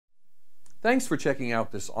Thanks for checking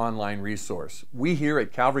out this online resource. We here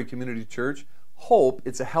at Calvary Community Church hope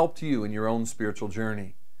it's a help to you in your own spiritual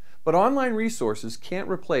journey. But online resources can't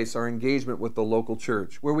replace our engagement with the local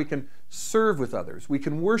church, where we can serve with others, we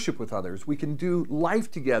can worship with others, we can do life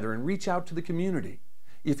together and reach out to the community.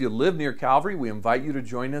 If you live near Calvary, we invite you to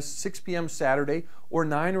join us 6 p.m. Saturday or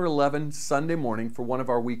 9 or 11 Sunday morning for one of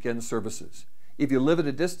our weekend services. If you live at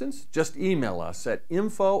a distance, just email us at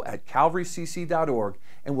info@calvarycc.org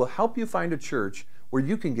and we'll help you find a church where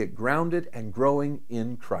you can get grounded and growing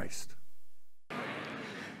in Christ.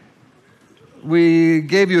 We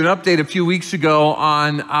gave you an update a few weeks ago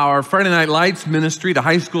on our Friday Night Lights ministry to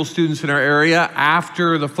high school students in our area.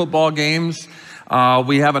 After the football games,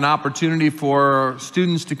 we have an opportunity for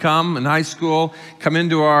students to come in high school, come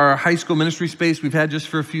into our high school ministry space we've had just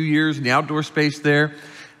for a few years in the outdoor space there.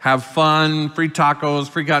 Have fun, free tacos,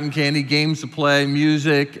 free cotton candy, games to play,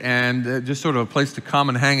 music, and just sort of a place to come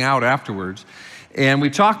and hang out afterwards. And we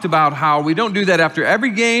talked about how we don't do that after every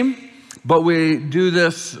game, but we do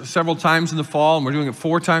this several times in the fall, and we're doing it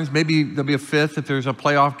 4 times. Maybe there'll be a 5th if there's a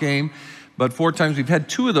playoff game, but 4 times. We've had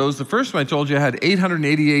 2 of those. The first one I told you I had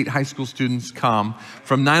 888 high school students come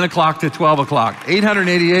from 9 o'clock to 12 o'clock.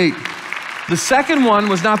 888. The second one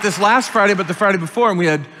was not this last Friday, but the Friday before, and we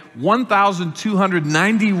had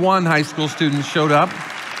 1,291 high school students showed up.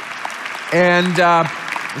 And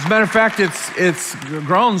as a matter of fact, it's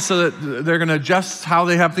grown so that they're going to adjust how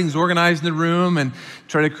they have things organized in the room and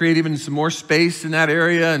try to create even some more space in that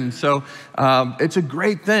area. And so it's a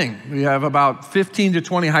great thing. We have about 15 to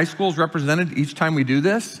 20 high schools represented each time we do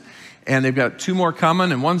this. And they've got 2 more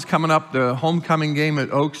coming, and one's coming up, the homecoming game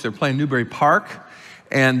at Oaks. They're playing Newberry Park.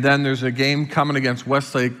 And then there's a game coming against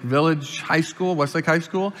Westlake High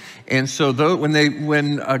School. And so when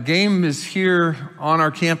a game is here on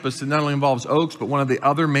our campus, it not only involves Oaks, but one of the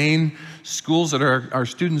other main schools that our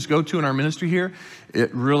students go to in our ministry here,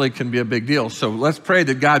 it really can be a big deal. So let's pray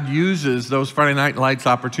that God uses those Friday Night Lights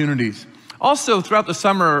opportunities. Also, throughout the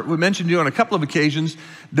summer, we mentioned to you on a couple of occasions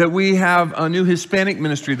that we have a new Hispanic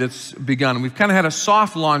ministry that's begun. We've kind of had a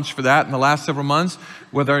soft launch for that in the last several months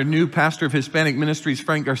with our new pastor of Hispanic ministries,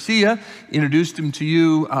 Frank Garcia. Introduced him to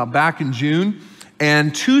you back in June.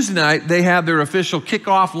 And Tuesday night, they had their official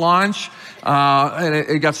kickoff launch. And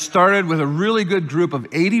it got started with a really good group of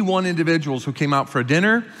 81 individuals who came out for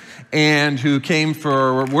dinner and who came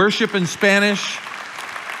for worship in Spanish.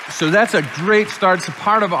 So that's a great start. It's a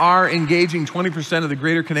part of our engaging 20% of the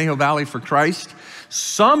greater Conejo Valley for Christ.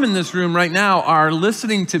 Some in this room right now are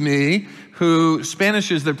listening to me who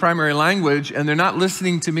Spanish is their primary language, and they're not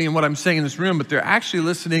listening to me and what I'm saying in this room, but they're actually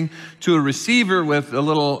listening to a receiver with a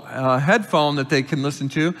little headphone that they can listen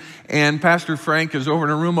to. And Pastor Frank is over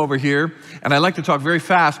in a room over here, and I like to talk very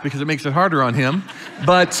fast because it makes it harder on him.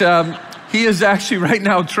 But he is actually right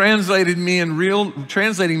now translating me in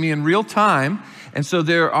real time. And so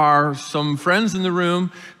there are some friends in the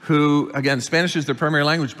room who, again, Spanish is their primary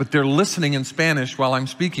language, but they're listening in Spanish while I'm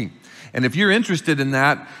speaking. And if you're interested in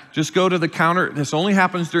that, just go to the counter. This only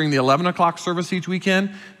happens during the 11 o'clock service each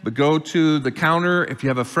weekend, but go to the counter. If you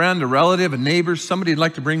have a friend, a relative, a neighbor, somebody you'd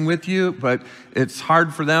like to bring with you, but it's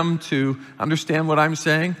hard for them to understand what I'm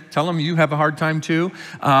saying, tell them you have a hard time too,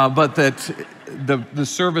 but that the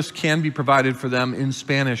service can be provided for them in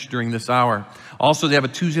Spanish during this hour. Also, they have a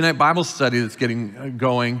Tuesday night Bible study that's getting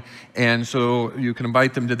going, and so you can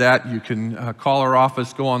invite them to that. You can call our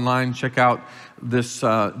office, go online, check out this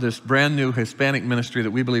brand new Hispanic ministry that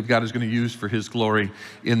we believe God is going to use for His glory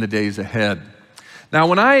in the days ahead. Now,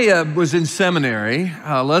 when I was in seminary,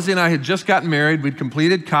 Leslie and I had just gotten married. We'd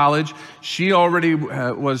completed college. She already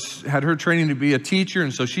had her training to be a teacher,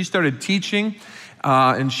 and so she started teaching.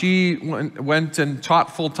 And she went and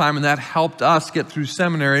taught full-time, and that helped us get through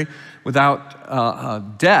seminary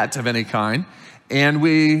without debt of any kind. And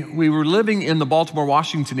we were living in the Baltimore,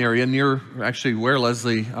 Washington area, near actually where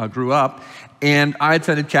Leslie grew up. And I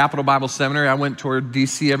attended Capital Bible Seminary. I went toward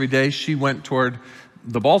D.C. every day. She went toward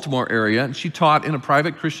the Baltimore area, and she taught in a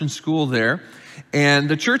private Christian school there. And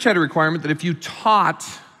the church had a requirement that if you taught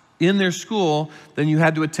in their school, then you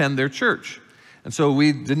had to attend their church. And so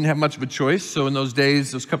we didn't have much of a choice. So in those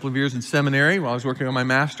days, those couple of years in seminary, while I was working on my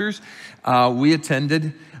master's, we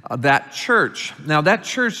attended that church. Now, that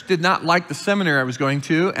church did not like the seminary I was going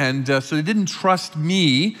to, and so they didn't trust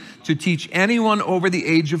me to teach anyone over the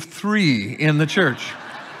age of 3 in the church.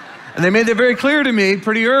 And they made that very clear to me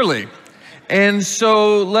pretty early. And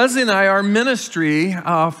so Leslie and I, our ministry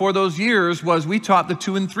for those years was we taught the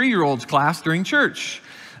 2- and 3-year-olds class during church,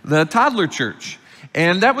 the toddler church.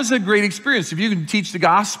 And that was a great experience. If you can teach the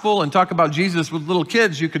gospel and talk about Jesus with little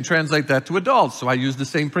kids, you can translate that to adults. So I used the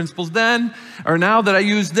same principles then, or now that I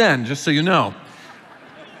used then, just so you know.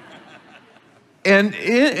 And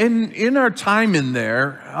in our time in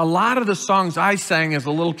there, a lot of the songs I sang as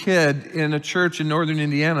a little kid in a church in northern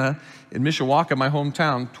Indiana, in Mishawaka, my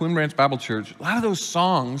hometown, Twin Branch Bible Church, a lot of those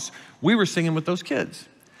songs we were singing with those kids.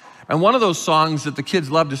 And one of those songs that the kids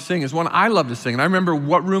love to sing is one I love to sing. And I remember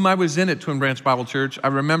what room I was in at Twin Branch Bible Church. I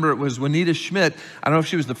remember it was Juanita Schmidt. I don't know if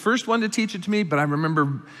she was the first one to teach it to me, but I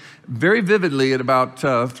remember very vividly at about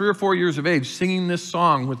 3 or 4 years of age singing this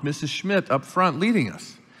song with Mrs. Schmidt up front leading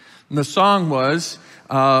us. And the song was,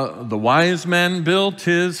 the wise man built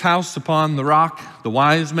his house upon the rock. The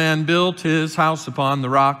wise man built his house upon the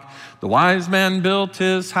rock. The wise man built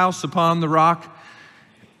his house upon the rock.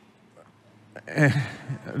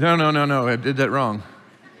 No, I did that wrong.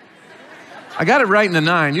 I got it right in the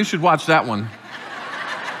 9. You should watch that one.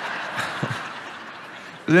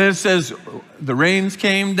 Then it says, the rains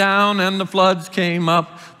came down and the floods came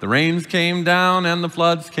up. The rains came down and the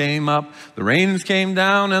floods came up. The rains came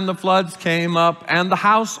down and the floods came up. And the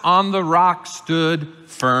house on the rock stood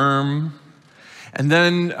firm. And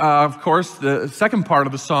then, of course, the second part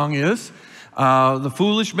of the song is, the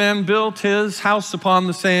foolish man built his house upon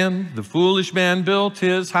the sand. The foolish man built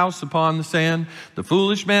his house upon the sand. The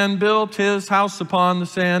foolish man built his house upon the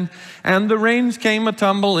sand. And the rains came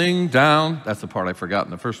a-tumbling down. That's the part I forgot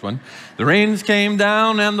in the first one. The rains came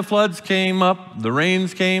down and the floods came up. The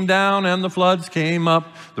rains came down and the floods came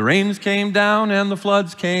up. The rains came down and the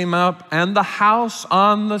floods came up. And the house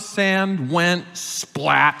on the sand went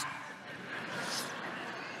splat.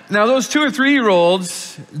 Now, those 2 or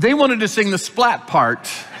 3-year-olds, they wanted to sing the splat part.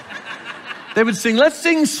 They would sing, let's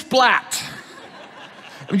sing splat.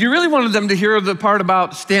 I mean, you really wanted them to hear the part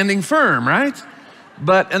about standing firm, right?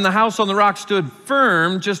 And the house on the rock stood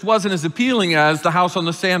firm just wasn't as appealing as the house on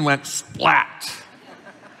the sand went splat.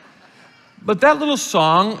 But that little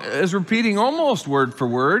song is repeating almost word for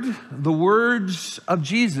word the words of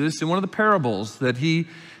Jesus in one of the parables that he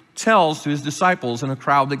tells to his disciples in a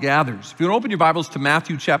crowd that gathers. If you want to open your Bibles to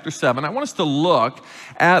Matthew chapter 7, I want us to look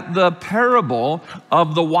at the parable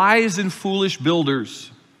of the wise and foolish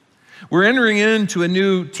builders. We're entering into a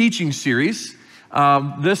new teaching series.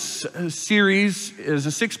 This series is a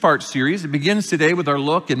 6-part series. It begins today with our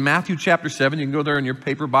look in Matthew chapter 7. You can go there in your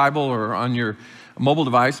paper Bible or on your mobile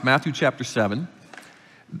device, Matthew chapter 7.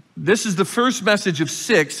 This is the first message of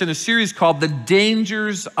 6 in a series called The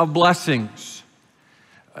Dangers of Blessings.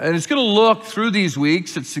 And it's going to look through these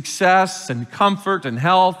weeks at success and comfort and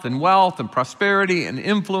health and wealth and prosperity and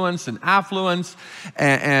influence and affluence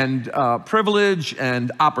and privilege and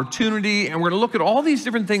opportunity. And we're going to look at all these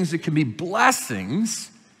different things that can be blessings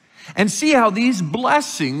and see how these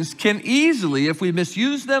blessings can easily, if we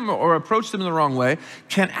misuse them or approach them in the wrong way,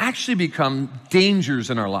 can actually become dangers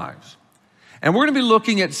in our lives. And we're going to be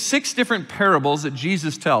looking at 6 different parables that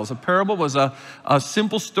Jesus tells. A parable was a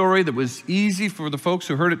simple story that was easy for the folks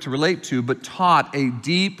who heard it to relate to, but taught a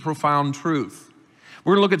deep, profound truth.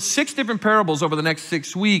 We're going to look at 6 different parables over the next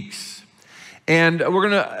 6 weeks. And we're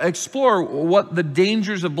going to explore what the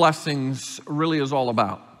dangers of blessings really is all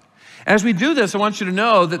about. As we do this, I want you to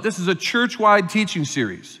know that this is a church-wide teaching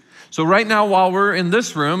series. So right now, while we're in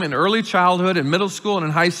this room, in early childhood, in middle school, and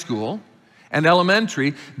in high school, and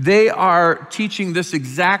elementary, they are teaching this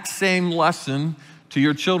exact same lesson to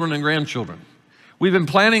your children and grandchildren. We've been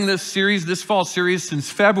planning this series, this fall series, since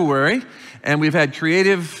February, and we've had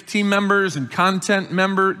creative team members and content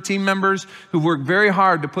team members who worked very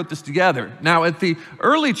hard to put this together. Now, at the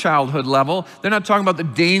early childhood level, they're not talking about the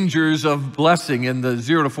dangers of blessing in the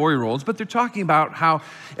 0 to 4-year-olds, but they're talking about how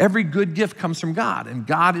every good gift comes from God, and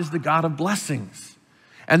God is the God of blessings.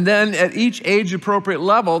 And then at each age-appropriate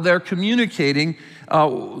level, they're communicating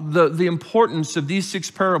the importance of these 6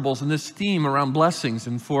 parables and this theme around blessings.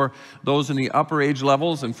 And for those in the upper age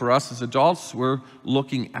levels and for us as adults, we're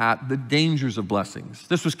looking at the dangers of blessings.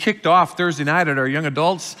 This was kicked off Thursday night at our young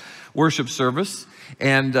adults worship service.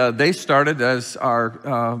 And they started as our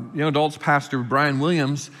young adults pastor, Brian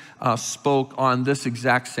Williams, spoke on this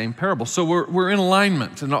exact same parable. So we're in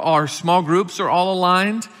alignment, and our small groups are all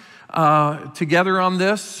aligned together on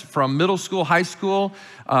this, from middle school, high school,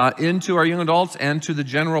 into our young adults and to the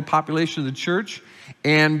general population of the church.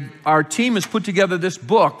 And our team has put together this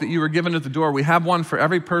book that you were given at the door. We have one for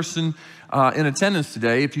every person in attendance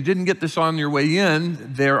today. If you didn't get this on your way in,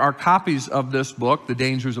 there are copies of this book, The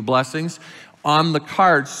Dangers of Blessings, on the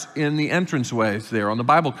carts in the entranceways there, on the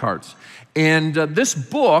Bible carts. And this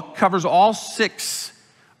book covers all 6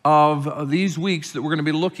 of these weeks that we're going to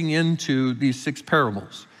be looking into these 6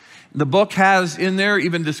 parables. The book has in there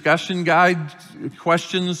even discussion guide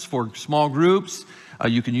questions for small groups.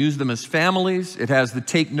 You can use them as families. It has the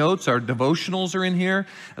take notes. Our devotionals are in here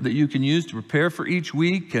that you can use to prepare for each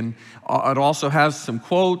week. And it also has some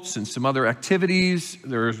quotes and some other activities.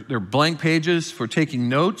 There are blank pages for taking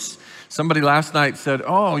notes. Somebody last night said,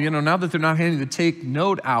 oh, now that they're not handing the take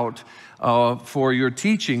note out for your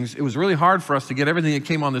teachings, it was really hard for us to get everything that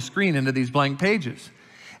came on the screen into these blank pages.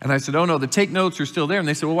 And I said, oh no, the take notes are still there. And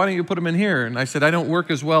they said, well, why don't you put them in here? And I said, I don't work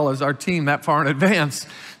as well as our team that far in advance.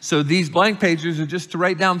 So these blank pages are just to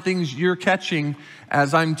write down things you're catching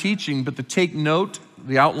as I'm teaching. But the take note,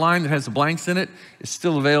 the outline that has the blanks in it, is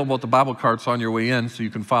still available at the Bible carts on your way in, so you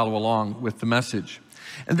can follow along with the message.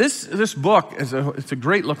 And this book, it's a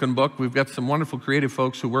great looking book. We've got some wonderful creative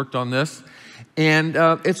folks who worked on this. And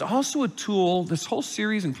it's also a tool, this whole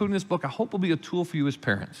series, including this book, I hope will be a tool for you as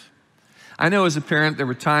parents. I know as a parent, there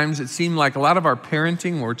were times it seemed like a lot of our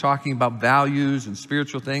parenting, when we're talking about values and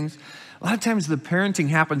spiritual things, a lot of times the parenting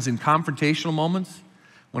happens in confrontational moments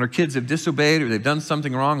when our kids have disobeyed or they've done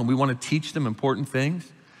something wrong and we want to teach them important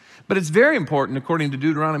things. But it's very important, according to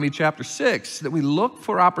Deuteronomy chapter 6, that we look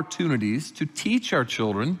for opportunities to teach our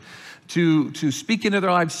children, to speak into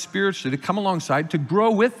their lives spiritually, to come alongside, to grow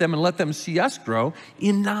with them and let them see us grow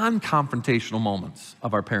in non-confrontational moments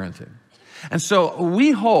of our parenting. And so we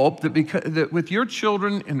hope that with your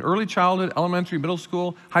children in early childhood, elementary, middle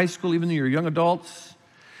school, high school, even your young adults,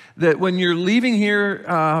 that when you're leaving here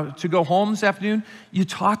to go home this afternoon, you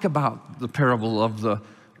talk about the parable of the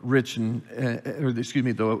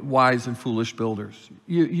the wise and foolish builders.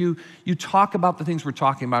 You talk about the things we're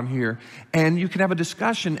talking about here, and you can have a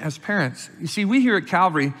discussion as parents. You see, we here at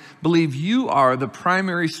Calvary believe you are the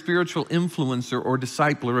primary spiritual influencer or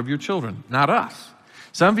discipler of your children, not us.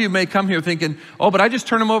 Some of you may come here thinking, oh, but I just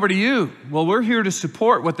turn them over to you. Well, we're here to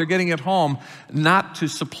support what they're getting at home, not to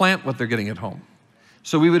supplant what they're getting at home.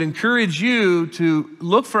 So we would encourage you to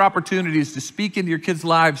look for opportunities to speak into your kids'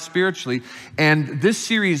 lives spiritually. And this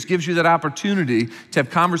series gives you that opportunity to have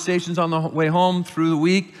conversations on the way home through the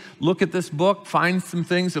week. Look at this book, find some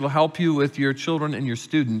things that'll help you with your children and your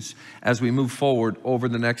students as we move forward over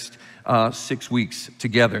the next 6 weeks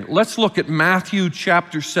together. Let's look at Matthew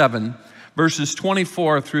chapter 7. Verses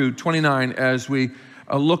 24 through 29 as we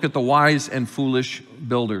look at the wise and foolish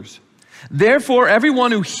builders. Therefore,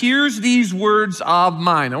 everyone who hears these words of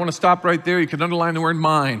mine, I want to stop right there. You can underline the word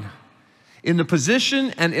mine. In the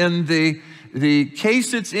position and in the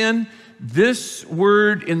case it's in, this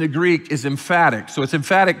word in the Greek is emphatic. So it's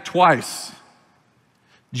emphatic twice.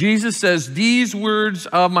 Jesus says, these words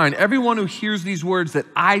of mine, everyone who hears these words that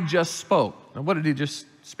I just spoke. Now, what did he just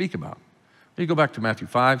speak about? You go back to Matthew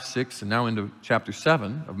 5, 6, and now into chapter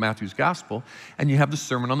 7 of Matthew's gospel, and you have the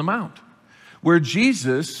Sermon on the Mount, where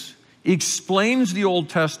Jesus explains the Old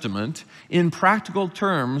Testament in practical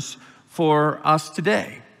terms for us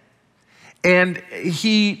today. And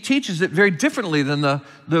he teaches it very differently than the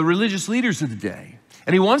religious leaders of the day.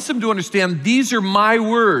 And he wants them to understand, these are my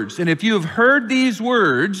words. And if you have heard these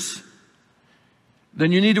words,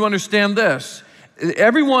 then you need to understand this.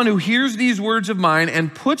 Everyone who hears these words of mine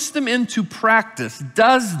and puts them into practice,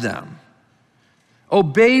 does them,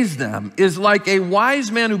 obeys them, is like a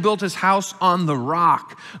wise man who built his house on the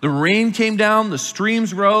rock. The rain came down, the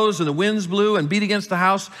streams rose, and the winds blew and beat against the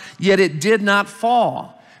house, yet it did not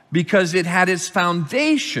fall, because it had its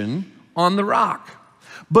foundation on the rock.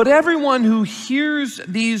 But everyone who hears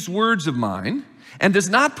these words of mine and does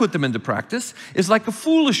not put them into practice is like a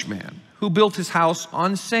foolish man who built his house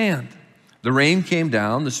on sand. The rain came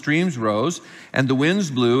down, the streams rose, and the winds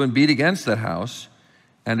blew and beat against that house,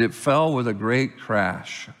 and it fell with a great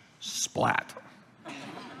crash. Splat.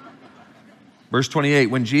 Verse 28,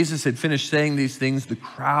 when Jesus had finished saying these things, the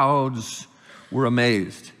crowds were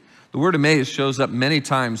amazed. The word amazed shows up many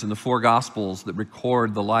times in the 4 Gospels that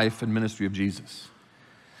record the life and ministry of Jesus.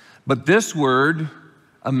 But this word,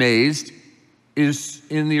 amazed, is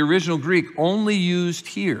in the original Greek only used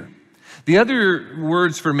here. The other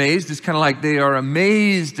words for amazed is kind of like they are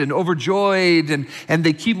amazed and overjoyed and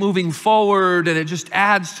they keep moving forward and it just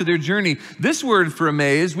adds to their journey. This word for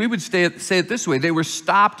amazed, we would say it this way. They were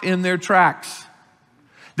stopped in their tracks.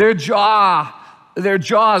 Their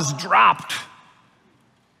jaws dropped.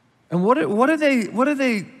 And what are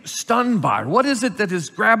they stunned by? What is it that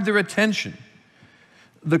has grabbed their attention?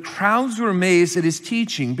 The crowds were amazed at his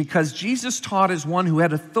teaching because Jesus taught as one who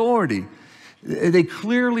had authority. They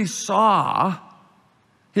clearly saw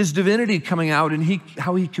his divinity coming out and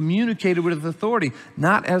how he communicated with authority,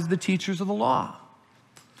 not as the teachers of the law,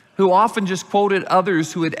 who often just quoted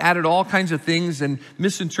others who had added all kinds of things and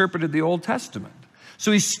misinterpreted the Old Testament.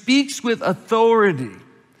 So he speaks with authority.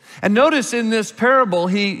 And notice in this parable,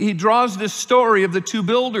 he draws this story of the two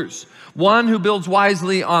builders. One who builds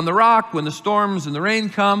wisely on the rock when the storms and the rain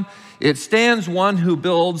come, it stands. One who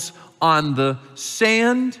builds on the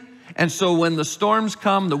sand, and so when the storms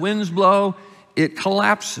come, the winds blow, it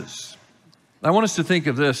collapses. I want us to think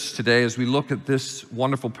of this today as we look at this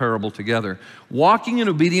wonderful parable together. Walking in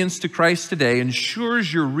obedience to Christ today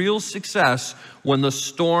ensures your real success when the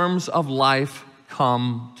storms of life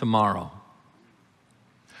come tomorrow.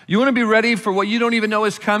 You want to be ready for what you don't even know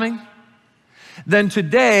is coming? Then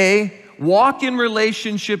today, walk in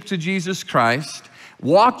relationship to Jesus Christ.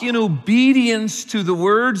 Walk in obedience to the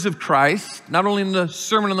words of Christ, not only in the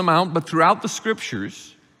Sermon on the Mount, but throughout the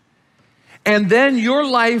Scriptures. And then your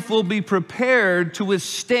life will be prepared to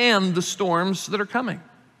withstand the storms that are coming.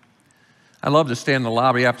 I love to stand in the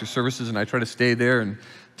lobby after services, and I try to stay there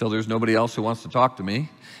until there's nobody else who wants to talk to me.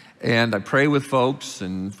 And I pray with folks,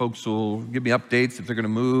 and folks will give me updates if they're going to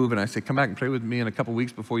move. And I say, come back and pray with me in a couple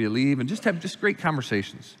weeks before you leave, and just have great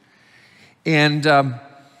conversations. And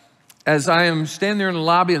as I am standing there in the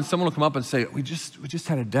lobby, and someone will come up and say, we just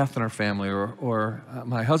had a death in our family, or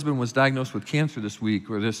my husband was diagnosed with cancer this week,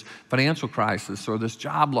 or this financial crisis, or this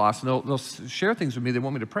job loss, and they'll share things with me they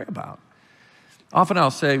want me to pray about. Often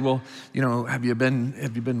I'll say, well, you know, have you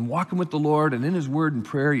been walking with the Lord and in His Word and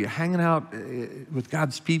prayer? Are you hanging out with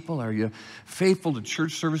God's people? Are you faithful to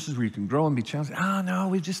church services where you can grow and be challenged? Oh, no,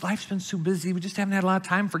 life's been so busy. We just haven't had a lot of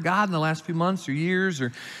time for God in the last few months or years.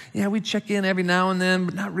 Or, yeah, we check in every now and then,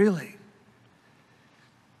 but not really.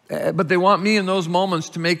 But they want me in those moments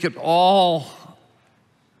to make it all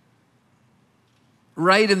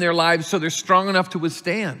right in their lives so they're strong enough to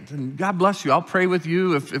withstand. And God bless you. I'll pray with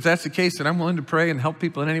you if that's the case, and I'm willing to pray and help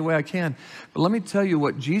people in any way I can. But let me tell you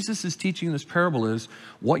what Jesus is teaching in this parable is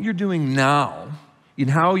what you're doing now in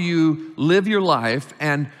how you live your life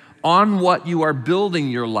and on what you are building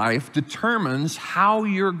your life determines how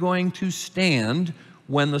you're going to stand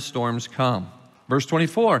when the storms come. Verse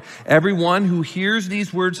 24, everyone who hears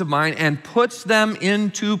these words of mine and puts them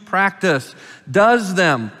into practice, does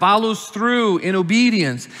them, follows through in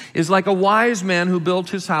obedience, is like a wise man who built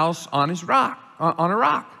his house on a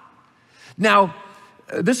rock. Now,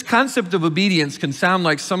 this concept of obedience can sound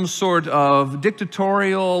like some sort of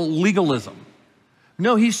dictatorial legalism.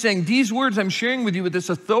 No, he's saying these words I'm sharing with you with this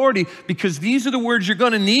authority because these are the words you're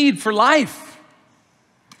going to need for life.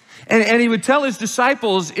 And he would tell his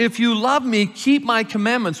disciples, if you love me, keep my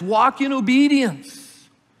commandments, walk in obedience,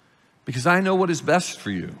 because I know what is best for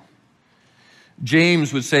you.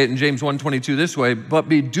 James would say it in James 1:22 this way, but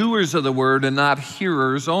be doers of the word and not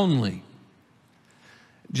hearers only.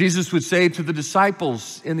 Jesus would say to the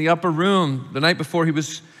disciples in the upper room the night before he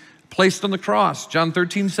was placed on the cross, John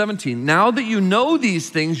 13:17, now that you know these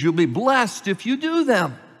things, you'll be blessed if you do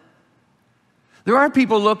them. There are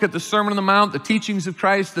people who look at the Sermon on the Mount, the teachings of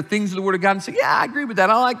Christ, the things of the Word of God, and say, yeah, I agree with that.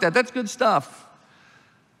 I like that. That's good stuff.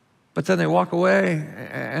 But then they walk away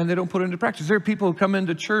and they don't put it into practice. There are people who come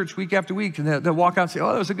into church week after week and they'll walk out and say,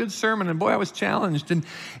 oh, that was a good sermon, and boy, I was challenged.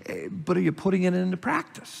 But are you putting it into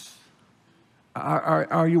practice?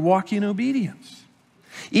 Are you walking in obedience?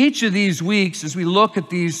 Each of these weeks, as we look at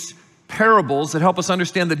these parables that help us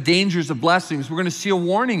understand the dangers of blessings, we're going to see a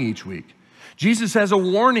warning each week. Jesus has a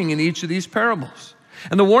warning in each of these parables.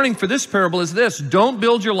 And the warning for this parable is this: don't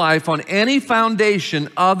build your life on any foundation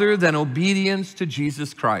other than obedience to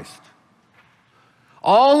Jesus Christ.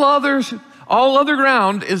 All other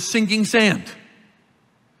ground is sinking sand.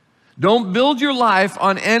 Don't build your life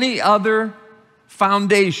on any other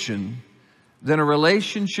foundation than a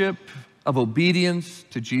relationship of obedience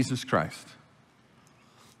to Jesus Christ.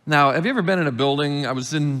 Now, have you ever been in a building?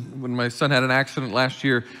 When my son had an accident last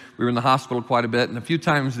year, we were in the hospital quite a bit, and a few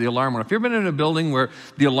times the alarm went off. Have you ever been in a building where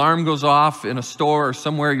the alarm goes off in a store or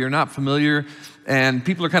somewhere you're not familiar, and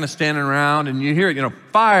people are kind of standing around, and you hear it,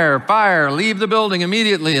 fire, fire, leave the building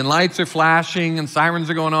immediately, and lights are flashing, and sirens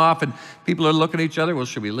are going off, and people are looking at each other, well,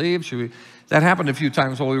 should we leave? That happened a few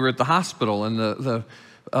times while we were at the hospital, and the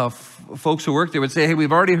folks who worked there would say, hey,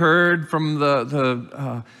 we've already heard from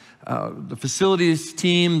the facilities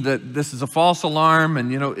team that this is a false alarm,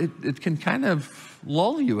 and it can kind of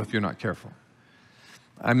lull you if you're not careful.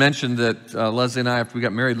 I mentioned that Leslie and I, after we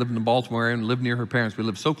got married, lived in the Baltimore area and lived near her parents. We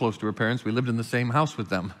lived so close to her parents, we lived in the same house with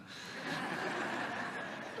them.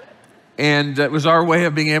 And it was our way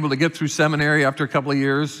of being able to get through seminary after a couple of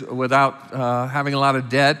years without having a lot of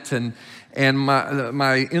debt. And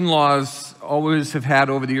my in-laws always have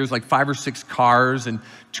had over the years like 5 or 6 cars, and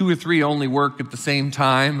 2 or 3 only work at the same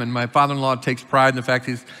time. And my father-in-law takes pride in the fact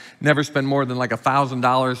he's never spent more than like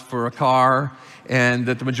 $1,000 for a car, and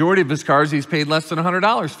that the majority of his cars he's paid less than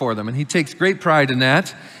 $100 for them. And he takes great pride in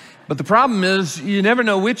that. But the problem is you never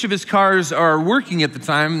know which of his cars are working at the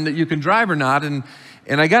time that you can drive or not. And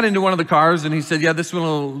I got into one of the cars, and he said, yeah, this one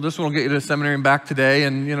will get you to seminary and back today.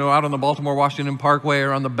 And, you know, out on the Baltimore-Washington Parkway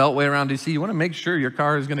or on the Beltway around D.C., you want to make sure your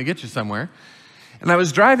car is going to get you somewhere. And I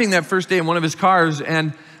was driving that first day in one of his cars,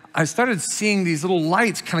 and I started seeing these little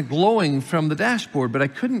lights kind of glowing from the dashboard,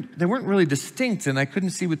 but they weren't really distinct, and I couldn't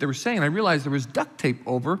see what they were saying. I realized there was duct tape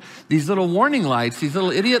over these little warning lights, these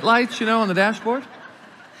little idiot lights, you know, on the dashboard.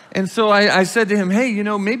 And so I said to him, hey, you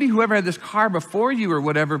know, maybe whoever had this car before you or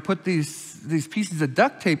whatever put these pieces of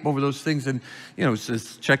duct tape over those things, and, you know, it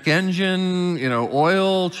says check engine, you know,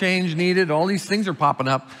 oil change needed, all these things are popping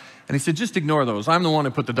up. And he said, just ignore those. I'm the one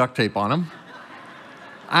who put the duct tape on them.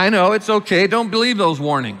 I know, it's okay. Don't believe those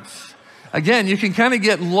warnings. Again, you can kind of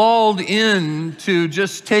get lulled into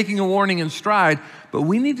just taking a warning in stride, but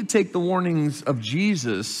we need to take the warnings of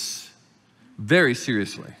Jesus very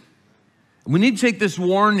seriously. We need to take this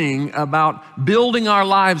warning about building our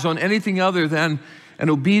lives on anything other than an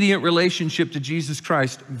obedient relationship to Jesus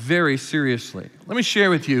Christ very seriously. Let me share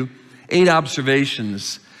with you 8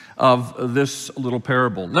 observations of this little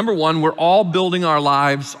parable. Number 1, we're all building our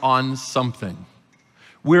lives on something.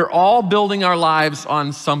 We're all building our lives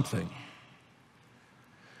on something.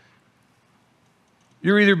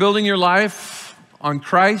 You're either building your life on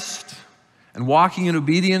Christ and walking in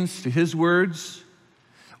obedience to his words,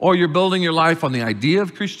 or you're building your life on the idea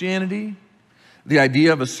of Christianity, the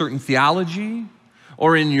idea of a certain theology,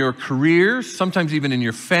 or in your career, sometimes even in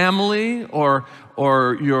your family, or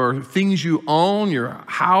your things you own, your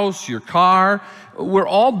house, your car. We're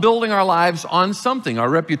all building our lives on something, our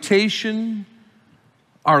reputation,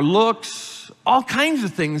 our looks, all kinds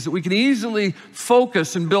of things that we can easily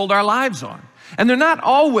focus and build our lives on. And they're not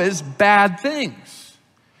always bad things.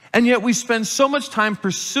 And yet we spend so much time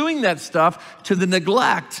pursuing that stuff to the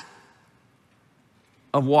neglect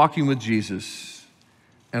of walking with Jesus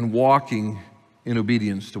and walking in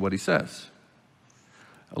obedience to what he says.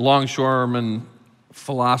 A longshoreman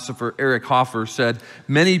philosopher Eric Hoffer said,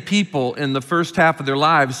 many people in the first half of their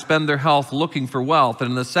lives spend their health looking for wealth, and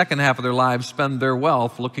in the second half of their lives spend their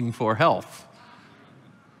wealth looking for health.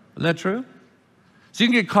 Isn't that true? So you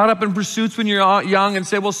can get caught up in pursuits when you're young and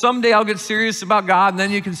say, well, someday I'll get serious about God. And then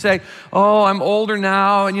you can say, oh, I'm older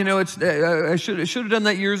now, and you know, I should have done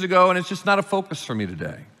that years ago, and it's just not a focus for me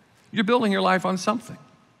today. You're building your life on something.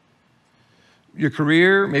 Your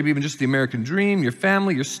career, maybe even just the American dream, your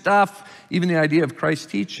family, your stuff, even the idea of Christ's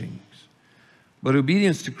teachings. But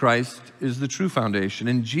obedience to Christ is the true foundation,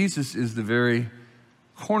 and Jesus is the very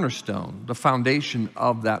cornerstone, the foundation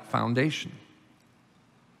of that foundation.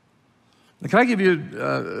 Now, can I give you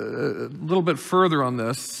a little bit further on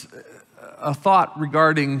this? A thought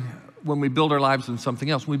regarding when we build our lives on something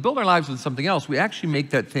else. When we build our lives on something else, we actually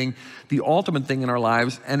make that thing the ultimate thing in our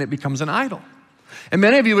lives, and it becomes an idol. And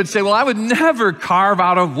many of you would say, well, I would never carve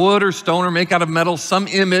out of wood or stone or make out of metal some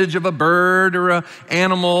image of a bird or an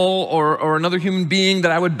animal or another human being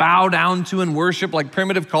that I would bow down to and worship like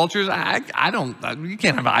primitive cultures. You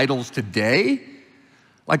can't have idols today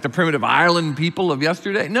like the primitive Ireland people of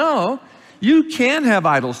yesterday. No, you can have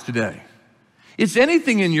idols today. It's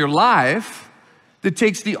anything in your life that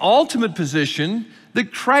takes the ultimate position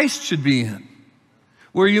that Christ should be in,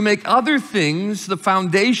 where you make other things the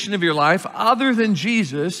foundation of your life other than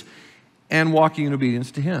Jesus and walking in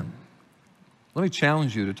obedience to him. Let me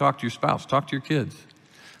challenge you to talk to your spouse, talk to your kids,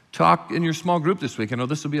 talk in your small group this week. I know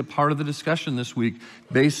this will be a part of the discussion this week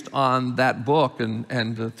based on that book and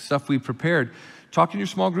the stuff we prepared. Talk in your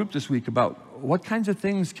small group this week about what kinds of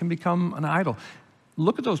things can become an idol.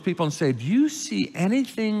 Look at those people and say, do you see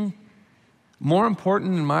anything more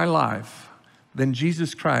important in my life than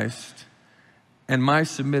Jesus Christ and my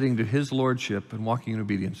submitting to his lordship and walking in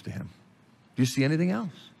obedience to him? Do you see anything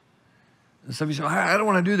else? And some of you say, I don't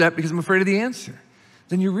want to do that because I'm afraid of the answer.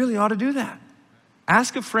 Then you really ought to do that.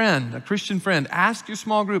 Ask a friend, a Christian friend. Ask your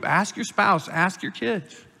small group. Ask your spouse. Ask your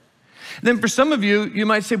kids. And then for some of you, you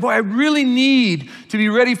might say, boy, I really need to be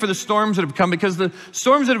ready for the storms that have come, because the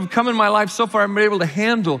storms that have come in my life so far I've been able to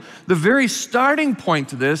handle. The very starting point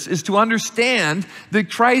to this is to understand that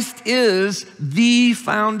Christ is the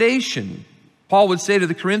foundation. Paul would say to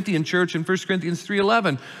the Corinthian church in 1 Corinthians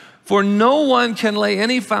 3:11, for no one can lay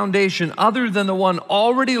any foundation other than the one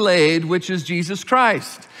already laid, which is Jesus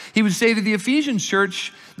Christ. He would say to the Ephesian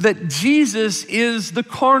church that Jesus is the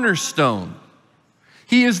cornerstone.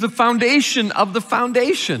 He is the foundation of the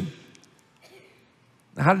foundation.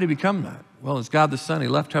 Now, how did he become that? Well, as God the Son, he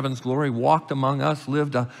left heaven's glory, walked among us,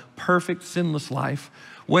 lived a perfect, sinless life,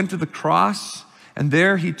 went to the cross, and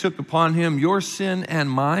there he took upon him your sin and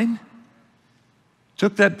mine,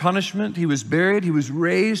 took that punishment. He was buried. He was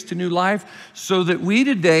raised to new life so that we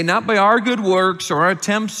today, not by our good works or our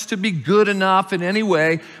attempts to be good enough in any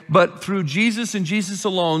way, but through Jesus and Jesus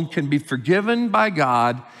alone, can be forgiven by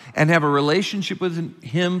God and have a relationship with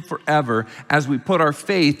Him forever as we put our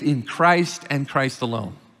faith in Christ and Christ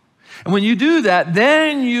alone. And when you do that,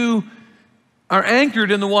 then you are anchored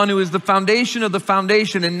in the one who is the foundation of the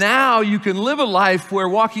foundation. And now you can live a life where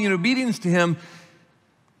walking in obedience to Him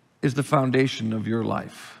is the foundation of your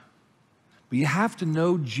life. But you have to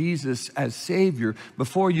know Jesus as Savior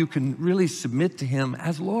before you can really submit to Him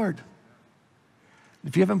as Lord.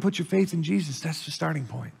 If you haven't put your faith in Jesus, that's the starting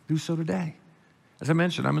point. Do so today. As I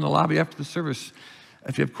mentioned, I'm in the lobby after the service.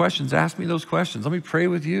 If you have questions, ask me those questions. Let me pray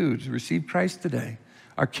with you to receive Christ today.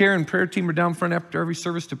 Our care and prayer team are down front after every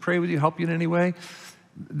service to pray with you, help you in any way.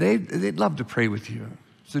 They'd love to pray with you,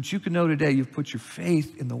 so that you can know today you've put your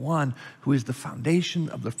faith in the one who is the foundation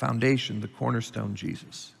of the foundation, the cornerstone,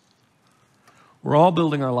 Jesus. We're all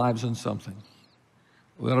building our lives on something.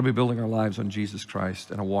 We ought to be building our lives on Jesus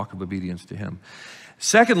Christ and a walk of obedience to Him.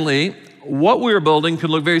 Secondly, what we're building could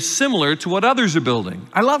look very similar to what others are building.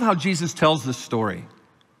 I love how Jesus tells this story.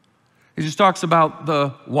 He just talks about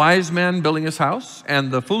the wise man building his house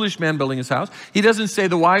and the foolish man building his house. He doesn't say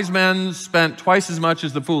the wise man spent twice as much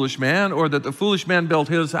as the foolish man, or that the foolish man built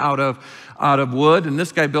his out of wood and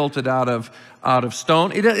this guy built it out of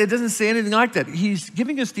stone. It doesn't say anything like that. He's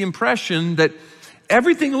giving us the impression that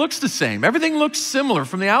everything looks the same. Everything looks similar.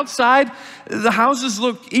 From the outside, the houses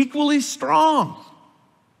look equally strong.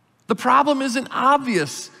 The problem isn't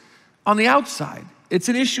obvious on the outside. It's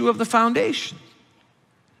an issue of the foundation.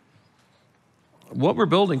 What we're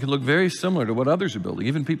building can look very similar to what others are building,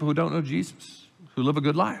 even people who don't know Jesus, who live a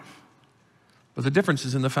good life. But the difference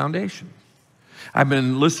is in the foundation. I've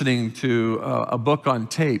been listening to a book on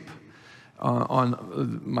tape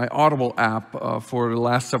on my Audible app for the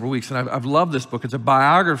last several weeks, and I've loved this book. It's a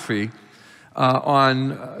biography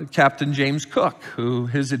on Captain James Cook, who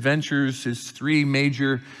his adventures, his three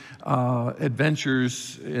major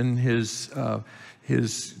adventures in his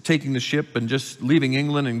taking the ship and just leaving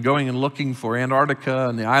England and going and looking for Antarctica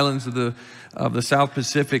and the islands of the South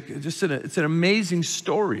Pacific. It's an amazing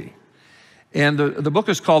story. And the book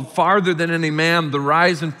is called Farther Than Any Man, The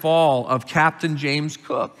Rise and Fall of Captain James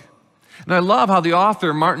Cook. And I love how the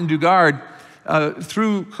author, Martin Dugard,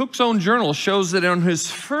 through Cook's own journal, shows that on his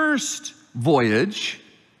first voyage,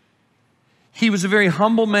 he was a very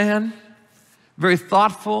humble man, very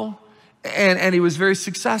thoughtful, and he was very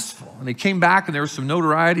successful. And he came back, and there was some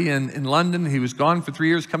notoriety in London. He was gone for 3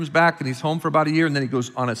 years, comes back, and he's home for about a year, and then he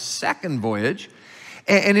goes on a second voyage.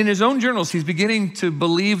 And in his own journals, he's beginning to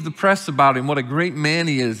believe the press about him, what a great man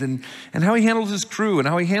he is, and how he handles his crew, and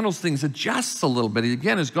how he handles things, adjusts a little bit. He,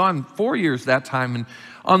 again, has gone 4 years that time. And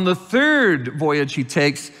on the third voyage he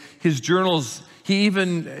takes, his journals, he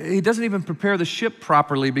doesn't even prepare the ship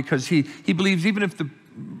properly, because he believes even if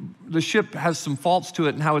the ship has some faults to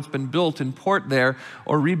it and how it's been built in port there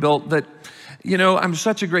or rebuilt, that, I'm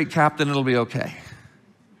such a great captain, it'll be okay.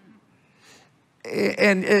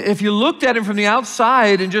 And if you looked at him from the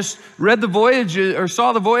outside and just read the voyages or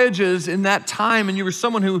saw the voyages in that time, and you were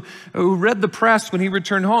someone who read the press when he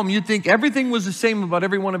returned home, you'd think everything was the same about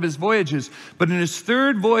every one of his voyages. But in his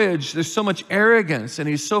third voyage, there's so much arrogance, and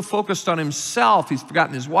he's so focused on himself. He's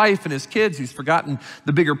forgotten his wife and his kids. He's forgotten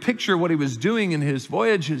the bigger picture of what he was doing in his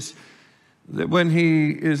voyages, that when he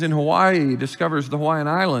is in Hawaii, he discovers the Hawaiian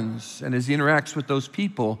Islands, and as he interacts with those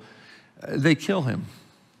people, they kill him.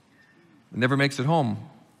 Never makes it home.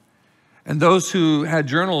 And those who had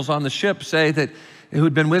journals on the ship say that, who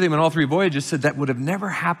had been with him on all three voyages, said that would have never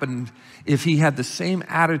happened if he had the same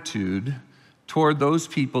attitude toward those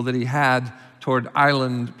people that he had toward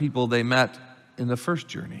island people they met in the first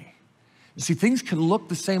journey. You see, things can look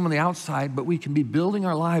the same on the outside, but we can be building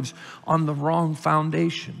our lives on the wrong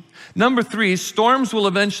foundation. Number 3, storms will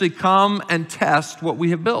eventually come and test what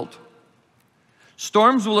we have built.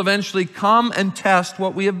 Storms will eventually come and test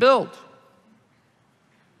what we have built.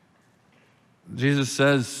 Jesus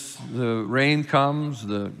says the rain comes,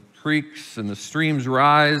 the creeks and the streams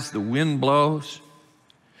rise, the wind blows.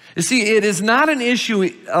 You see, it is not an issue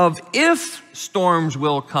of if storms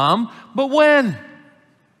will come, but when.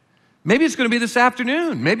 Maybe it's going to be this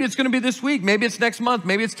afternoon. Maybe it's going to be this week. Maybe it's next month.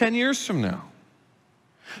 Maybe it's 10 years from now.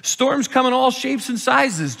 Storms come in all shapes and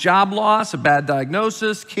sizes: job loss, a bad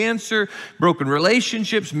diagnosis, cancer, broken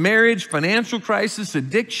relationships, marriage, financial crisis,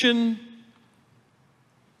 addiction.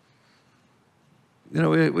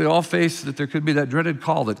 We all face that there could be that dreaded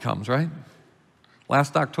call that comes, right?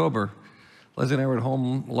 Last October, Leslie and I were at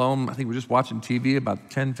home alone. I think we were just watching TV about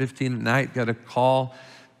 10:15 at night. Got a call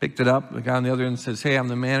picked it up. The guy on the other end says, hey, I'm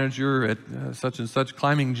the manager at such and such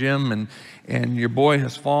climbing gym, and your boy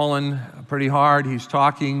has fallen pretty hard. He's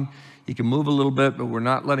talking. He can move a little bit, but we're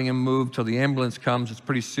not letting him move till the ambulance comes. It's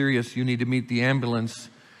pretty serious. You need to meet the ambulance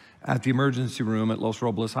at the emergency room at Los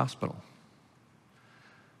Robles Hospital.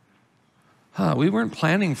 We weren't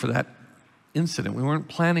planning for that incident. We weren't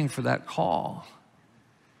planning for that call.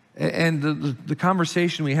 And the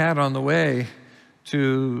conversation we had on the way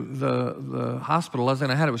to the hospital, Leslie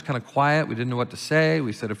and I had, it was kind of quiet. We didn't know what to say.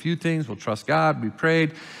 We said a few things. We'll trust God. We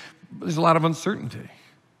prayed. But there's a lot of uncertainty.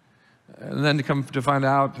 And then to come to find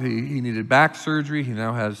out he needed back surgery. He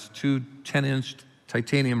now has 2 10-inch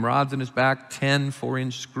titanium rods in his back, 10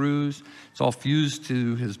 4-inch screws. It's all fused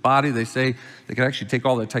to his body. They say they could actually take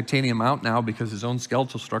all the titanium out now because his own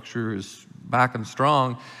skeletal structure is back and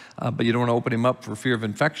strong, but you don't want to open him up for fear of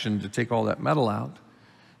infection to take all that metal out.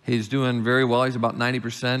 He's doing very well. He's about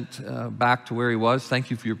 90% back to where he was.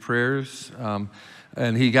 Thank you for your prayers.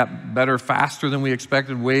 And he got better faster than we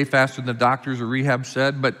expected, way faster than the doctors or rehab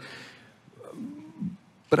said. But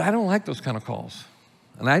I don't like those kind of calls.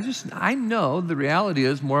 And I know the reality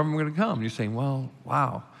is more of them are going to come. You're saying, well,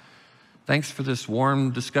 wow, thanks for this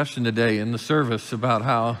warm discussion today in the service about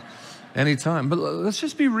how anytime. But let's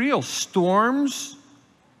just be real. Storms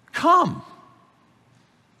come.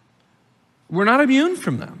 We're not immune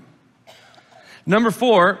from them. Number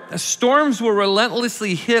 4, storms will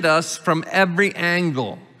relentlessly hit us from every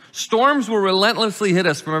angle. Storms will relentlessly hit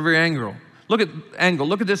us from every angle. Look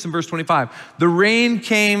at this in verse 25. The rain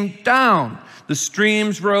came down. The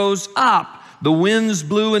streams rose up. The winds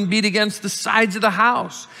blew and beat against the sides of the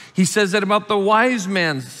house. He says that about the wise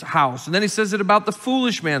man's house. And then he says it about the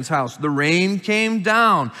foolish man's house. The rain came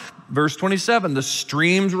down. Verse 27, the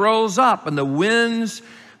streams rose up and the winds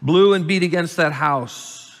blew and beat against that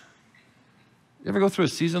house. You ever go through a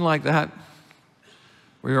season like that?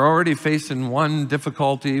 Where you're already facing one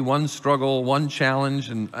difficulty, one struggle, one challenge,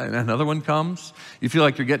 and another one comes. You feel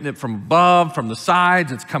like you're getting it from above, from the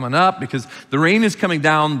sides. It's coming up because the rain is coming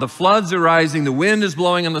down, the floods are rising, the wind is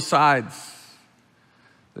blowing on the sides.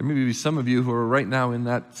 There may be some of you who are right now in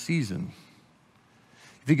that season.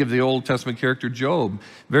 Think of the Old Testament character Job,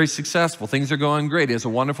 very successful. Things are going great. He has a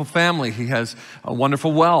wonderful family. He has a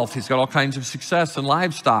wonderful wealth. He's got all kinds of success and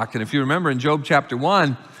livestock. And if you remember in Job chapter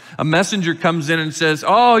 1, a messenger comes in and says,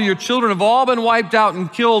 oh, your children have all been wiped out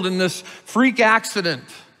and killed in this freak accident.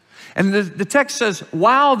 And the text says,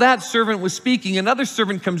 while that servant was speaking, another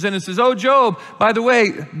servant comes in and says, oh, Job, by the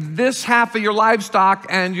way, this half of your livestock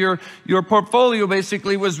and your portfolio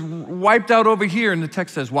basically was wiped out over here. And the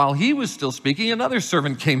text says, while he was still speaking, another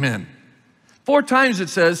servant came in. 4 times it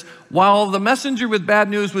says, while the messenger with bad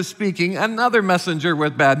news was speaking, another messenger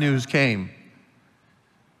with bad news came.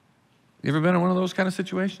 You ever been in one of those kind of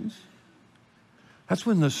situations? That's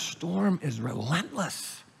when the storm is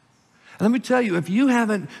relentless. And let me tell you, if you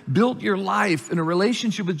haven't built your life in a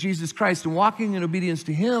relationship with Jesus Christ and walking in obedience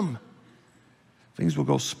to Him, things will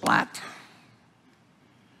go splat.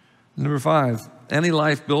 Number 5, any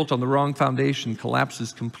life built on the wrong foundation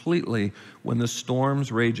collapses completely when the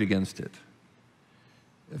storms rage against it.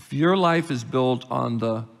 If your life is built on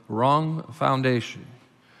the wrong foundation,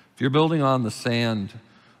 if you're building on the sand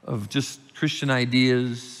of just Christian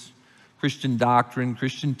ideas, Christian doctrine,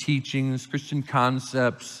 Christian teachings, Christian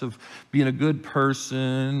concepts of being a good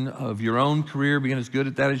person, of your own career, being as good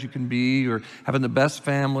at that as you can be, or having the best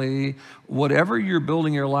family, whatever you're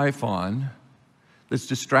building your life on that's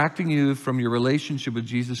distracting you from your relationship with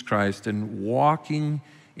Jesus Christ and walking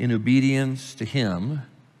in obedience to Him,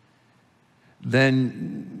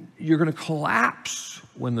 then you're going to collapse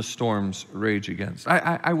when the storms rage against.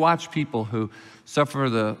 I watch people who suffer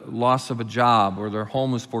the loss of a job, or their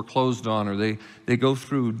home is foreclosed on, or they go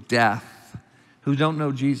through death, who don't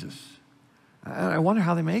know Jesus. I wonder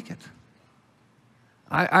how they make it.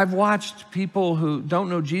 I've watched people who don't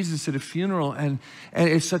know Jesus at a funeral, and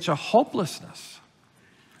it's such a hopelessness.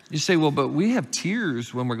 You say, well, but we have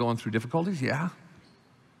tears when we're going through difficulties. Yeah,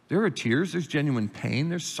 there are tears. There's genuine pain.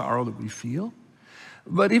 There's sorrow that we feel.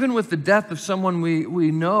 But even with the death of someone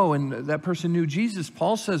we know, and that person knew Jesus,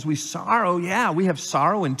 Paul says we sorrow. Yeah, we have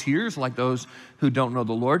sorrow and tears like those who don't know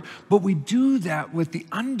the Lord. But we do that with the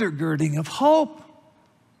undergirding of hope.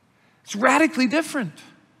 It's radically different.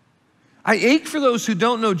 I ache for those who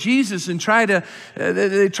don't know Jesus and try to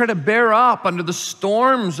bear up under the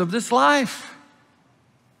storms of this life.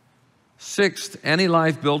 6th, any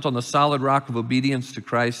life built on the solid rock of obedience to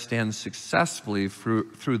Christ stands successfully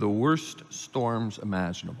through the worst storms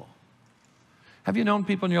imaginable. Have you known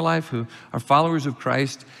people in your life who are followers of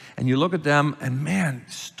Christ, and you look at them and man,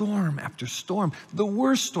 storm after storm, the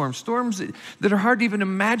worst storms that are hard to even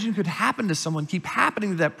imagine could happen to someone keep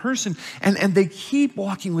happening to that person, and they keep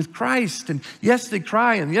walking with Christ. And yes, they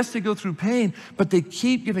cry, and yes, they go through pain, but they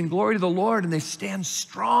keep giving glory to the Lord, and they stand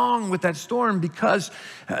strong with that storm because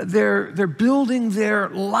they're building their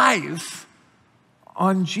life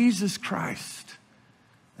on Jesus Christ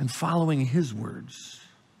and following his words.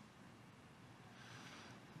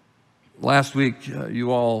 Last week,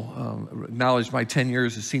 you all acknowledged my 10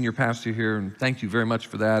 years as senior pastor here, and thank you very much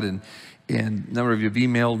for that. And a number of you have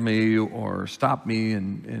emailed me or stopped me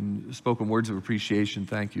and spoken words of appreciation.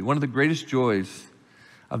 Thank you. One of the greatest joys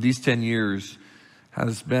of these 10 years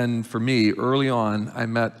has been for me, early on, I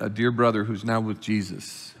met a dear brother who's now with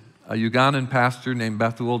Jesus, a Ugandan pastor named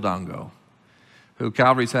Bethuel Dango, who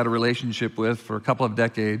Calvary's had a relationship with for a couple of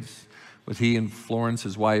decades, with he and Florence,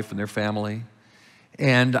 his wife, and their family.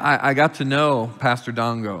 And I got to know Pastor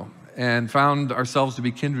Dango and found ourselves to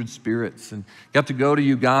be kindred spirits, and got to go to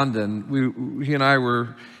Uganda. And he and I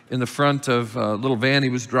were in the front of a little van he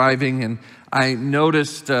was driving, and I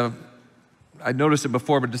noticed, I'd noticed it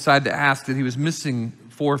before, but decided to ask that he was missing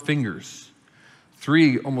 4 fingers,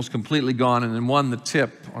 3 almost completely gone, and then 1, the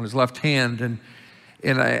tip on his left hand.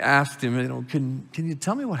 And I asked him, can you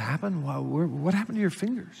tell me what happened? What happened to your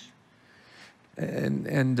fingers?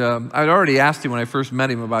 And I'd already asked him when I first met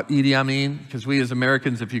him about Idi Amin, because we as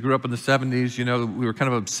Americans, if you grew up in the 70s, we were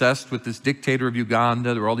kind of obsessed with this dictator of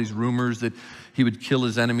Uganda. There were all these rumors that he would kill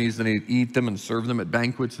his enemies and he'd eat them and serve them at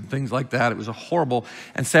banquets and things like that. It was a horrible,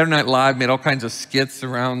 and Saturday Night Live made all kinds of skits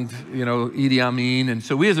around, Idi Amin. And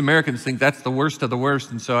so we as Americans think that's the worst of the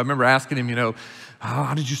worst. And so I remember asking him,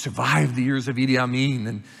 how did you survive the years of Idi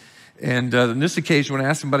Amin? And on this occasion, when I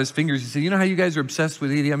asked him about his fingers, he said, you know how you guys are obsessed with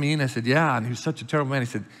Idi Amin? I said, yeah, and he was such a terrible man. He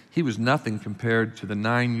said, he was nothing compared to the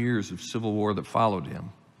 9 years of civil war that followed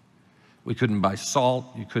him. We couldn't buy salt,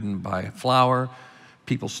 you couldn't buy flour,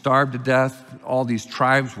 people starved to death, all these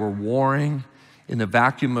tribes were warring in the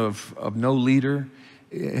vacuum of no leader.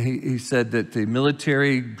 He said that the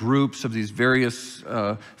military groups of these various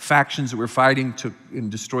factions that were fighting took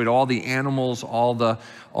and destroyed all the animals, all the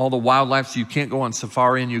wildlife. So you can't go on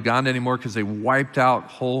safari in Uganda anymore because they wiped out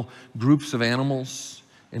whole groups of animals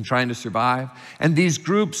in trying to survive. And these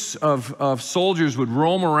groups of soldiers would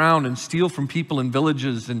roam around and steal from people in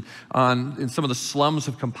villages and in some of the slums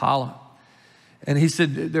of Kampala. And he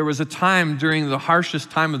said there was a time during the harshest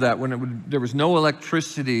time of that when there was no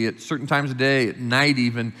electricity at certain times of day, at night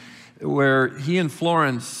even, where he and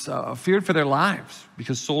Florence feared for their lives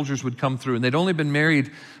because soldiers would come through. And they'd only been married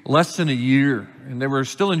less than a year, and they were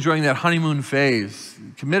still enjoying that honeymoon phase,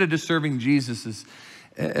 committed to serving Jesus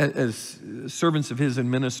as servants of his in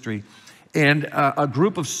ministry. And a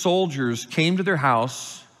group of soldiers came to their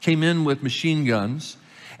house, came in with machine guns,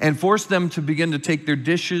 and forced them to begin to take their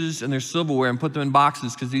dishes and their silverware and put them in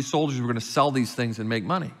boxes because these soldiers were going to sell these things and make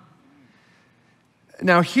money.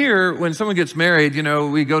 Now here, when someone gets married,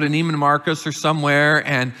 we go to Neiman Marcus or somewhere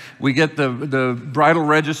and we get the bridal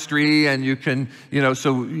registry, and you can,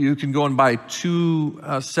 so you can go and buy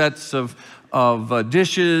 2 sets of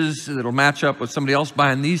dishes that'll match up with somebody else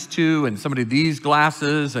buying these 2, and somebody these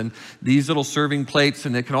glasses and these little serving plates,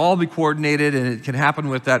 and it can all be coordinated, and it can happen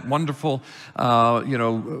with that wonderful,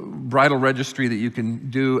 bridal registry that you can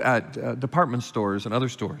do at department stores and other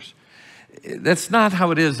stores. That's not how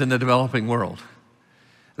it is in the developing world.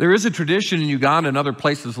 There is a tradition in Uganda and other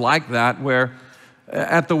places like that where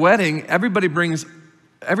at the wedding, every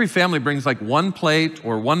family brings like 1 plate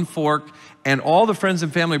or 1 fork, and all the friends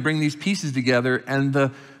and family bring these pieces together, and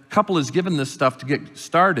the couple is given this stuff to get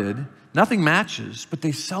started. Nothing matches, but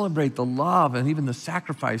they celebrate the love and even the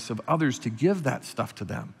sacrifice of others to give that stuff to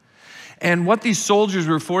them. And what these soldiers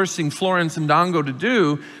were forcing Florence and Dango to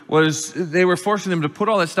do was they were forcing them to put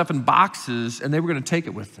all that stuff in boxes, and they were going to take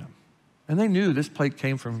it with them. And they knew this plate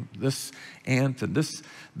came from this aunt, and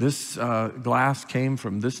this glass came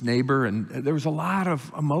from this neighbor, and there was a lot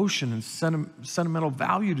of emotion and sentimental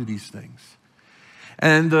value to these things.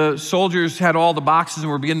 And the soldiers had all the boxes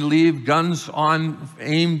and were beginning to leave, guns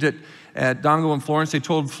aimed at Dango and Florence. They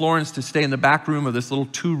told Florence to stay in the back room of this little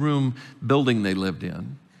 2-room building they lived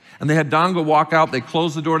in. And they had Dango walk out. They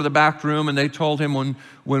closed the door to the back room, and they told him,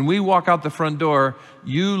 when we walk out the front door,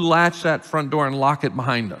 you latch that front door and lock it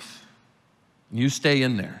behind us. You stay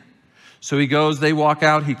in there. So he goes, they walk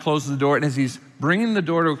out, he closes the door, and as he's bringing the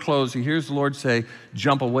door to a close, he hears the Lord say,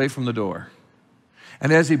 jump away from the door.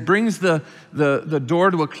 And as he brings the door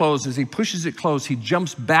to a close, as he pushes it closed, he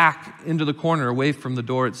jumps back into the corner away from the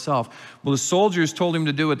door itself. Well, the soldiers told him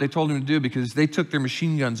to do what they told him to do because they took their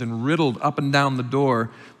machine guns and riddled up and down the door,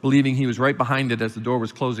 believing he was right behind it as the door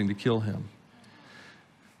was closing to kill him.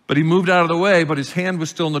 But he moved out of the way, but his hand was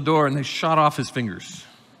still in the door, and they shot off his fingers.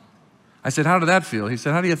 I said, how did that feel? He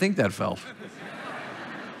said, how do you think that felt?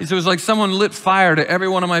 He said, it was like someone lit fire to every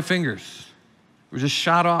one of my fingers. It was just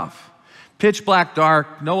shot off. Pitch black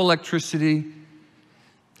dark, no electricity.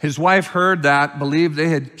 His wife heard that, believed they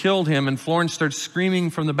had killed him, and Florence starts screaming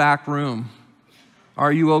from the back room.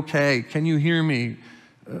 Are you okay? Can you hear me?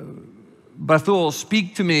 Bethul,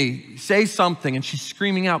 speak to me, say something. And she's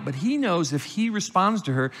screaming out, but he knows if he responds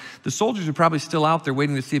to her, the soldiers are probably still out there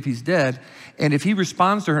waiting to see if he's dead. And if he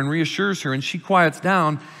responds to her and reassures her and she quiets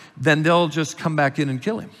down, then they'll just come back in and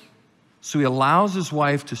kill him. So he allows his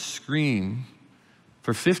wife to scream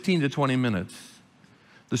for 15 to 20 minutes.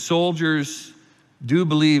 The soldiers do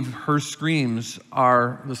believe her screams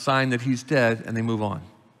are the sign that he's dead, and they move on.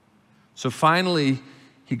 So finally,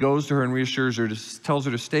 he goes to her and reassures her, tells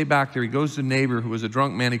her to stay back there. He goes to a neighbor who was a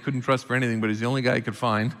drunk man he couldn't trust for anything, but he's the only guy he could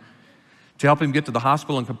find, to help him get to the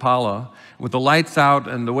hospital in Kampala. With the lights out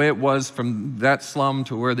and the way it was from that slum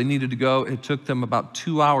to where they needed to go, it took them about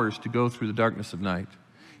 2 hours to go through the darkness of night.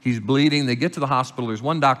 He's bleeding. They get to the hospital. There's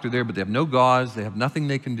one doctor there, but they have no gauze. They have nothing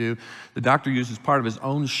they can do. The doctor uses part of his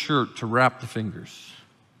own shirt to wrap the fingers.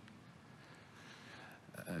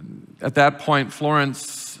 At that point,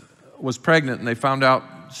 Florence was pregnant, and they found out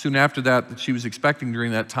soon after that she was expecting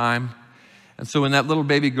during that time. And so when that little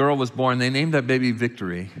baby girl was born, they named that baby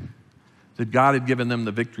Victory, that God had given them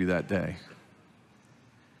the victory that day.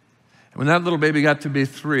 And when that little baby got to be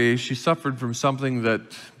 3, she suffered from something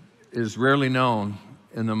that is rarely known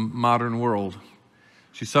in the modern world.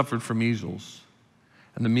 She suffered from measles,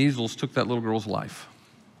 and the measles took that little girl's life.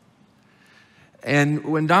 And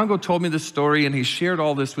when Dongo told me this story and he shared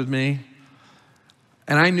all this with me,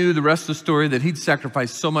 and I knew the rest of the story, that he'd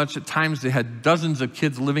sacrificed so much. At times they had dozens of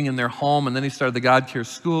kids living in their home, and then he started the God Care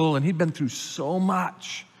School, and he'd been through so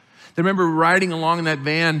much. I remember riding along in that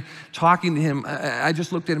van, talking to him. I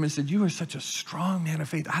just looked at him and said, you are such a strong man of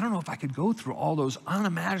faith. I don't know if I could go through all those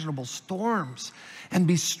unimaginable storms and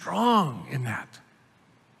be strong in that.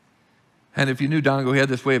 And if you knew Dongo, he had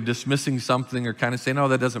this way of dismissing something or kind of saying, oh,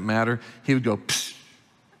 that doesn't matter. He would go, psst.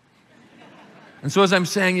 And so as I'm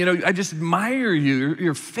saying, you know, I just admire you,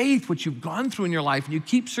 your faith, what you've gone through in your life, and you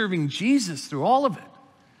keep serving Jesus through all of it.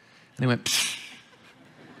 And he went, psst.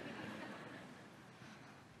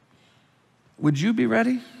 Would you be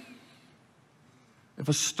ready? If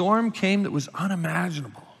a storm came that was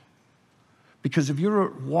unimaginable because of your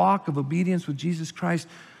walk of obedience with Jesus Christ,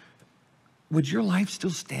 would your life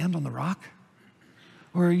still stand on the rock?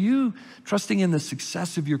 Or are you trusting in the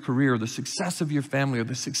success of your career, or the success of your family, or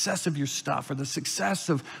the success of your stuff, or the success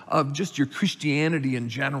of just your Christianity in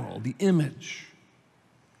general, the image?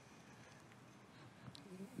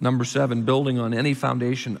 Number 7, building on any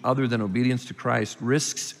foundation other than obedience to Christ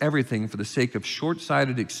risks everything for the sake of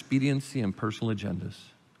short-sighted expediency and personal agendas.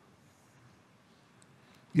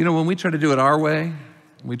 You know, when we try to do it our way,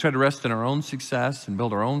 we try to rest in our own success and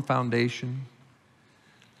build our own foundation,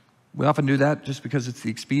 we often do that just because it's the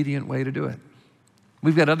expedient way to do it.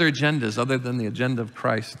 We've got other agendas other than the agenda of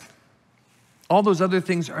Christ. All those other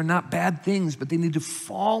things are not bad things, but they need to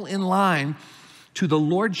fall in line to the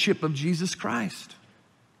lordship of Jesus Christ.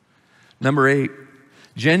 Number 8,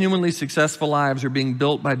 genuinely successful lives are being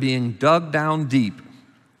built by being dug down deep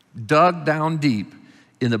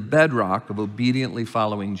in the bedrock of obediently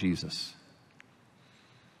following Jesus.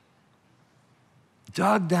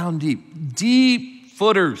 Dug down deep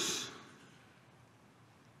footers.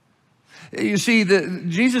 You see,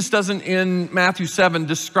 Jesus doesn't in Matthew 7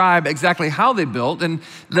 describe exactly how they built, and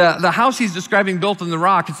the house he's describing built on the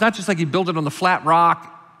rock, it's not just like he built it on the flat rock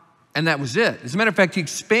and that was it. As a matter of fact, he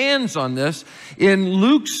expands on this in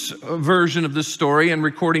Luke's version of this story and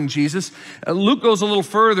recording Jesus. Luke goes a little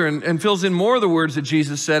further and fills in more of the words that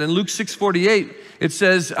Jesus said. In Luke 6:48, it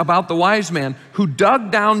says about the wise man who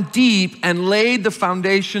dug down deep and laid the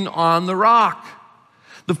foundation on the rock.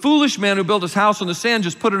 The foolish man who built his house on the sand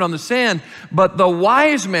just put it on the sand, but the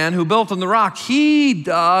wise man who built on the rock, he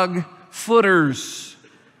dug footers.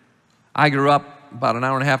 I grew up about an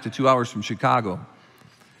hour and a half to 2 hours from Chicago.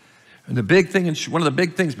 And the big thing, one of the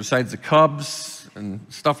big things besides the Cubs and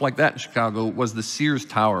stuff like that in Chicago was the Sears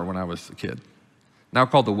Tower when I was a kid, now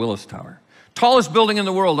called the Willis Tower. Tallest building in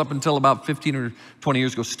the world up until about 15 or 20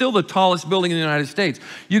 years ago. Still the tallest building in the United States.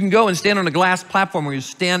 You can go and stand on a glass platform where you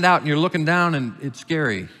stand out and you're looking down and it's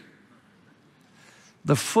scary.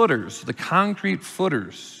 The footers, the concrete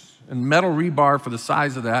footers and metal rebar for the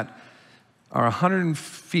size of that are 100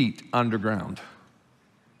 feet underground,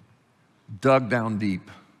 dug down deep.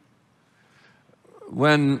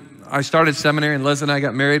 When I started seminary and Leslie and I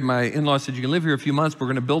got married, my in-laws said, you can live here a few months. We're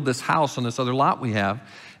going to build this house on this other lot we have.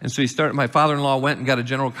 And so my father-in-law went and got a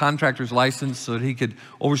general contractor's license so that he could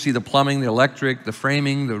oversee the plumbing, the electric, the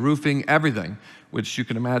framing, the roofing, everything, which you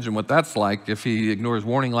can imagine what that's like if he ignores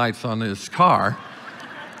warning lights on his car.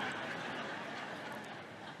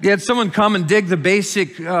 He had someone come and dig the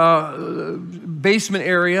basic basement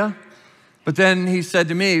area, but then he said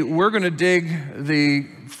to me, we're going to dig the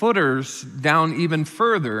footers down even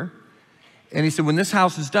further. And he said, when this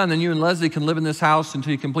house is done, then you and Leslie can live in this house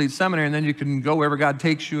until you complete seminary, and then you can go wherever God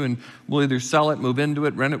takes you, and we'll either sell it, move into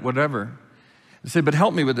it, rent it, whatever. I said, but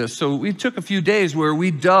help me with this. So we took a few days where we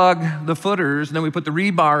dug the footers, and then we put the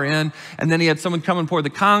rebar in, and then he had someone come and pour the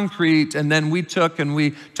concrete, and then we took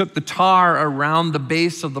the tar around the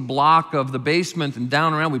base of the block of the basement and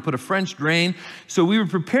down around. We put a French drain. So we were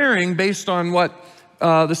preparing based on what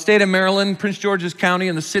the state of Maryland, Prince George's County,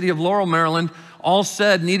 and the city of Laurel, Maryland, all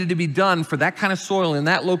said needed to be done for that kind of soil in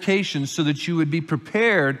that location so that you would be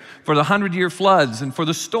prepared for the 100-year floods and for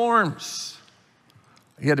the storms.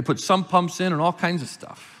 He had to put sump pumps in and all kinds of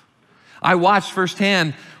stuff. I watched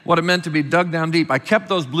firsthand what it meant to be dug down deep. I kept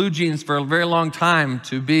those blue jeans for a very long time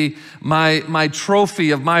to be my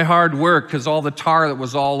trophy of my hard work because all the tar that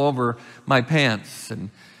was all over my pants.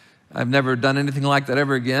 And I've never done anything like that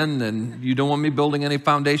ever again, and you don't want me building any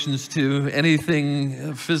foundations to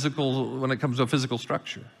anything physical when it comes to a physical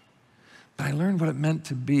structure. But I learned what it meant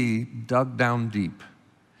to be dug down deep,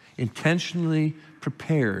 intentionally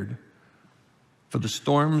prepared for the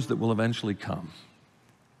storms that will eventually come.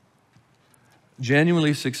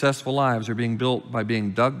 Genuinely successful lives are being built by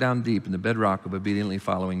being dug down deep in the bedrock of obediently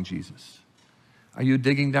following Jesus. Are you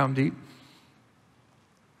digging down deep?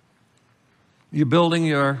 Are you building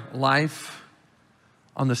your life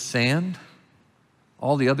on the sand?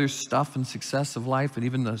 All the other stuff and success of life and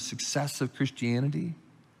even the success of Christianity?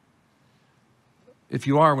 If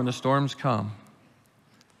you are, when the storms come,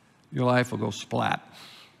 your life will go splat.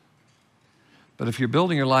 But if you're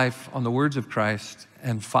building your life on the words of Christ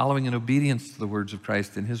and following in obedience to the words of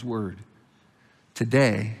Christ in His Word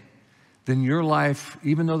today, then your life,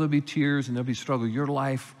 even though there'll be tears and there'll be struggle, your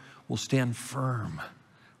life will stand firm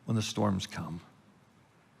when the storms come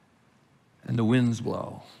and the winds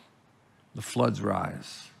blow, the floods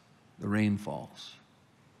rise, the rain falls.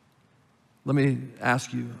 Let me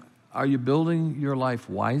ask you, are you building your life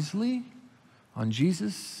wisely on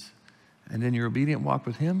Jesus and in your obedient walk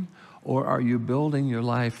with Him? Or are you building your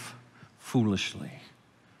life foolishly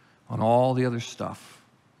on all the other stuff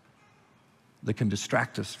that can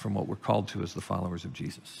distract us from what we're called to as the followers of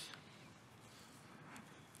Jesus?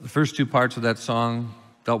 The first two parts of that song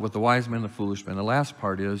dealt with the wise man and the foolish man. The last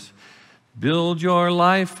part is, build your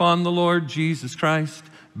life on the Lord Jesus Christ.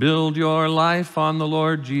 Build your life on the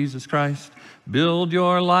Lord Jesus Christ. Build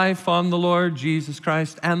your life on the Lord Jesus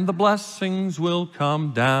Christ, and the blessings will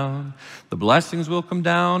come down. The blessings will come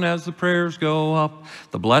down as the prayers go up.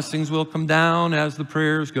 The blessings will come down as the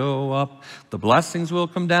prayers go up. The blessings will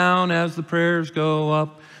come down as the prayers go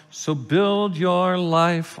up. So build your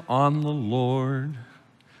life on the Lord.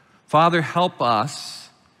 Father, help us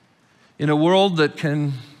in a world that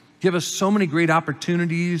can give us so many great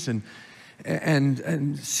opportunities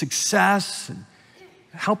and success, and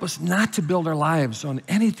help us not to build our lives on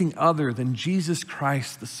anything other than Jesus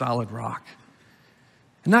Christ, the solid rock.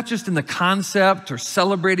 And not just in the concept or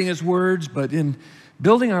celebrating His words, but in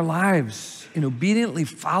building our lives in obediently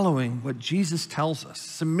following what Jesus tells us,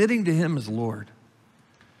 submitting to Him as Lord.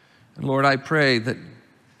 And Lord, I pray that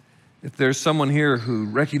if there's someone here who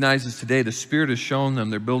recognizes today the Spirit has shown them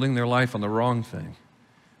they're building their life on the wrong thing,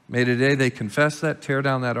 may today they confess that, tear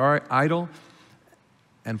down that idol,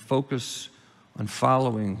 and focus on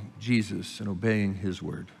following Jesus and obeying His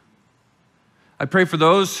word. I pray for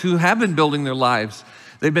those who have been building their lives.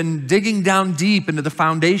 They've been digging down deep into the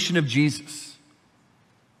foundation of Jesus.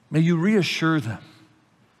 May you reassure them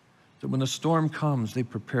that when the storm comes, they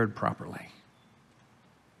prepared properly.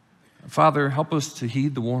 Father, help us to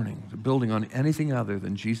heed the warning that building on anything other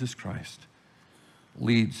than Jesus Christ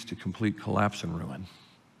leads to complete collapse and ruin.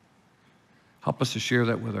 Help us to share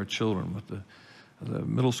that with our children, with the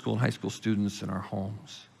middle school and high school students in our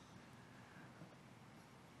homes.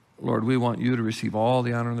 Lord, we want you to receive all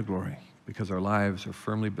the honor and the glory because our lives are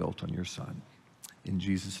firmly built on your Son. In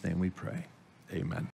Jesus' name we pray. Amen.